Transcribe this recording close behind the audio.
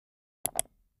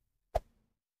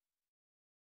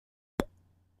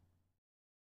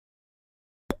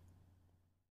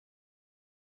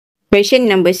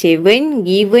Question number 7.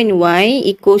 Given y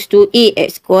equals to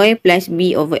ax square plus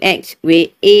b over x, where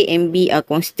a and b are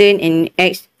constant and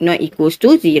x not equals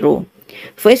to 0.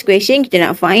 First question, kita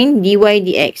nak find dy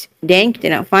dx. Then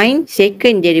kita nak find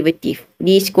second derivative,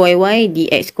 d square y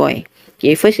dx square.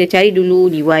 Okay, first kita cari dulu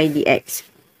dy dx.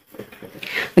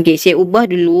 Okay, saya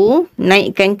ubah dulu.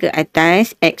 Naikkan ke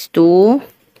atas x2.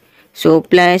 So,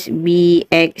 plus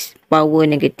bx power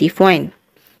negative 1.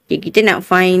 Okay, kita nak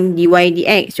find dy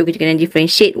dx. So, kita kena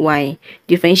differentiate y.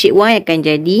 Differentiate y akan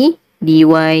jadi dy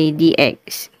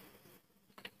dx.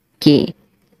 Okay.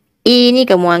 A ni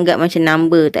kamu anggap macam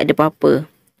number, tak ada apa-apa.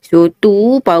 So,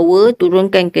 2 power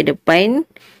turunkan ke depan.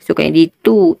 So, akan jadi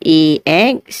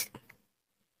 2ax.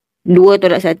 2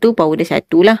 tolak 1, power dia 1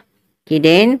 lah. Okay,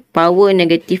 then power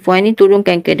negative 1 ni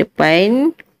turunkan ke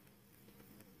depan.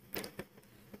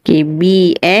 Okay,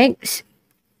 bx.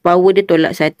 Power dia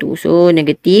tolak 1. So,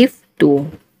 negative 2.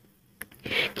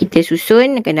 Kita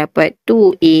susun akan dapat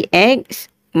 2ax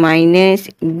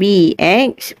minus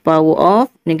bx power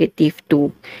of negative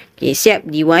 2. Okay, siap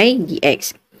dy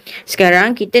dx.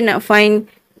 Sekarang kita nak find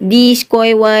d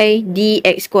square y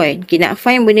dx square. Okay, nak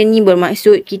find benda ni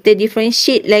bermaksud kita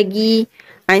differentiate lagi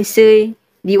answer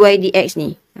dy dx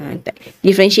ni.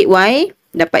 Differentiate y,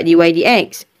 dapat dy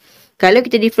dx. Kalau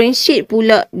kita differentiate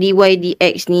pula dy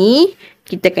dx ni,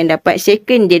 kita akan dapat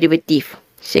second derivative.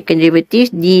 Second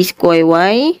derivative d square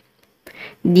y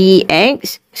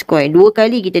dx square. 2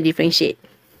 kali kita differentiate.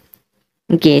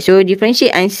 Okay, so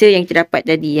differentiate answer yang kita dapat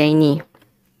tadi, yang ini.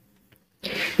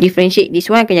 Differentiate this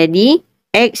one akan jadi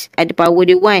x ada power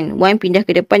dia 1. 1 pindah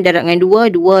ke depan darab dengan 2,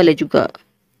 2 lah juga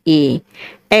a.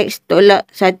 X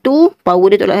tolak 1, power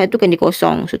dia tolak 1 kan dia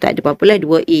kosong. So tak ada apa-apa lah,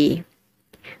 2a.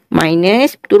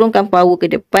 Minus, turunkan power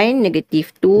ke depan,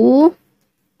 negative 2.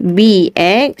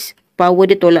 Bx, power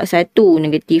dia tolak 1,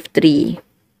 negative 3.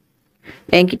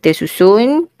 Dan kita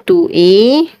susun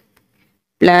 2a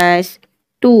plus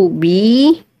 2b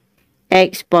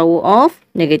x power of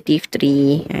negative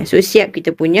 3. So, siap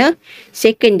kita punya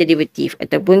second derivative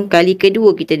ataupun kali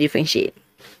kedua kita differentiate.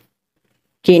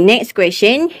 Okay, next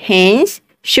question. Hence,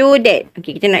 show that.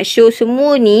 Okay, kita nak show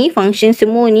semua ni, function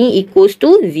semua ni equals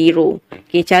to 0.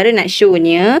 Okay, cara nak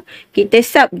shownya, kita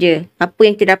sub je apa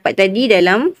yang kita dapat tadi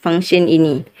dalam function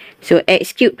ini. So,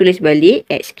 x cube tulis balik,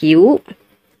 x cube.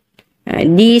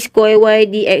 D square y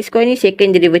dx square ni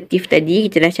second derivative tadi.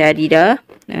 Kita dah cari dah.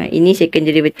 Ini second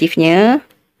derivative-nya.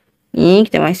 Ni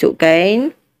kita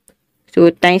masukkan. So,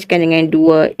 timeskan dengan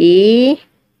 2a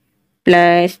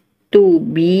plus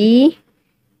 2b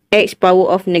x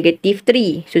power of negative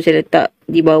 3. So, saya letak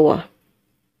di bawah.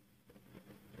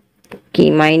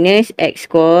 Okay, minus x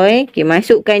square. Okay,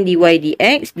 masukkan dy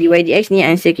dx. Dy dx ni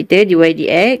answer kita, dy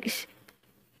dx.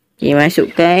 Okay,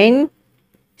 masukkan.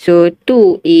 So,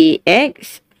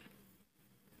 2ax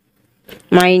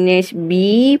minus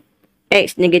b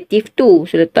x negative 2.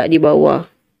 So, letak di bawah.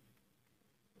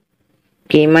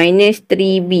 Okay, minus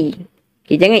 3b.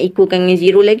 Okay, jangan equalkan dengan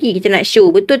 0 lagi. Kita nak show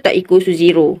betul tak equal to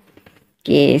 0.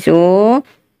 Okay, so,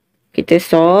 kita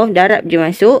solve. Darab je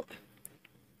masuk.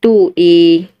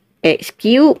 2ax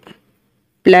cube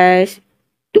plus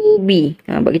 2b.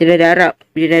 Sebab kita dah darab.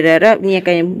 Bila dah darab, ni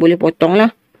akan boleh potong lah.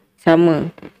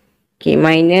 Sama. Okay,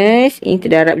 minus, ini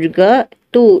terdarab juga,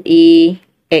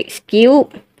 2ax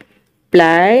cube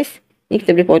plus, ni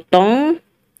kita boleh potong,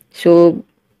 so,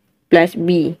 plus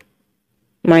b,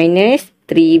 minus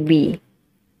 3b.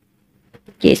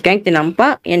 Okay, sekarang kita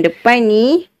nampak yang depan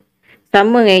ni,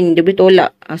 sama dengan ini, dia boleh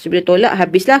tolak. So, bila tolak,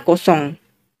 habislah kosong.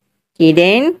 Okay,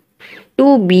 then,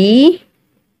 2b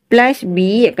plus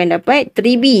b akan dapat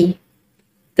 3b.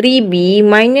 3b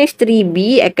minus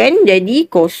 3b akan jadi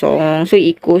kosong. So,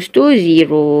 equals to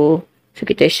 0. So,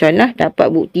 kita show lah.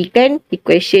 Dapat buktikan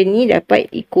equation ni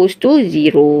dapat equals to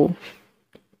 0.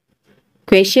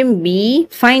 Question B.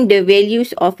 Find the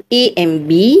values of A and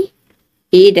B.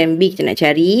 A dan B kita nak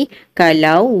cari.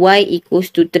 Kalau y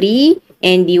equals to 3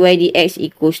 and dy dx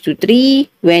equals to 3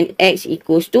 when x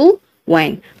equals to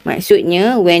 1.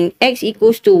 Maksudnya, when x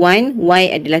equals to 1,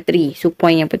 y adalah 3. So,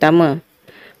 point yang pertama.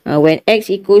 When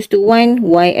x equals to 1,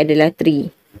 y adalah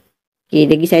 3. Okay,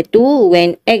 lagi satu.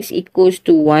 When x equals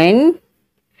to 1,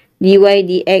 dy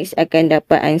dx akan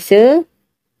dapat answer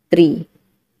 3.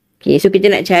 Okay, so kita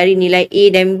nak cari nilai A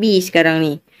dan B sekarang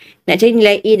ni. Nak cari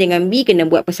nilai A dengan B, kena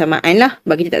buat persamaan lah.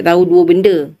 Sebab kita tak tahu dua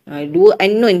benda. Dua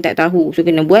unknown tak tahu. So,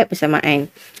 kena buat persamaan.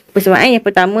 Persamaan yang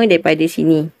pertama daripada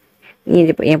sini. Ini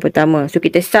yang pertama. So,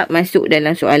 kita sub masuk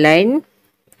dalam soalan.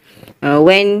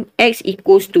 When x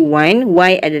equals to 1,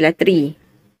 y adalah 3.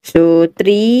 So,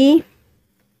 3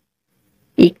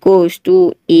 equals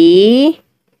to A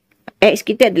X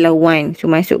kita adalah 1. So,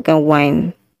 masukkan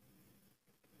 1.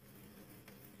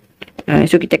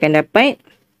 So, kita akan dapat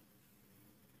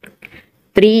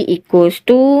 3 equals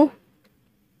to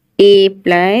A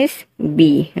plus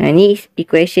B. Ni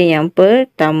equation yang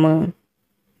pertama.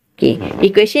 Okay.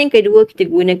 Equation yang kedua, kita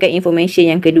gunakan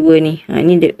information yang kedua ni.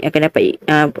 Ni akan dapat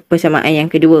persamaan yang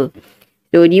kedua.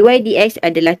 So, dy dx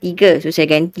adalah 3. So, saya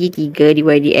ganti 3 dy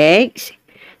dx.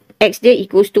 X dia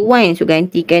equals to 1. So,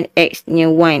 gantikan X-nya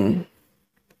 1.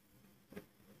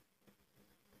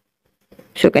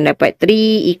 So, akan dapat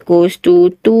 3 equals to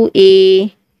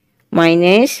 2A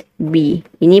minus B.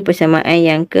 Ini persamaan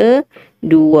yang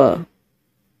kedua.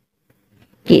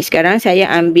 Okay, sekarang saya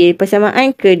ambil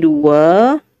persamaan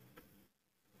kedua.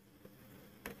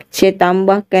 Saya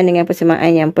tambahkan dengan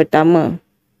persamaan yang pertama.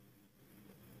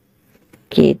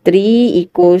 Okay, 3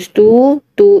 equals to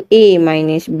 2A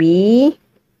minus B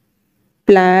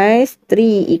plus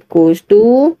 3 equals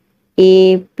to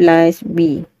A plus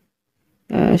B.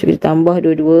 So, kita tambah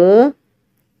dua-dua.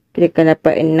 Kita akan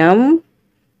dapat 6.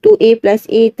 2A plus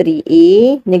A,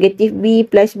 3A. Negatif B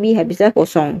plus B, habislah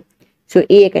kosong. So,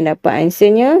 A akan dapat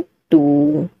answernya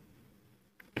 2.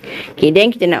 Okay,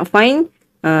 then kita nak find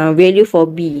value for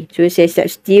B. So, saya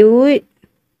substitute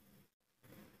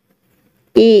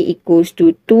A equals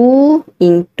to 2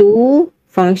 into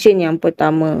function yang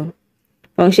pertama.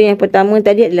 Function yang pertama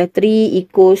tadi adalah 3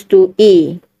 equals to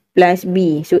A plus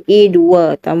B. So, A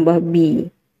 2 tambah B.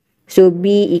 So,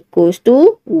 B equals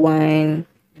to 1.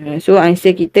 So,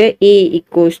 answer kita A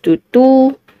equals to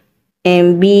 2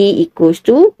 and B equals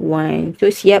to 1.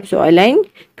 So, siap soalan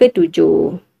ke-7.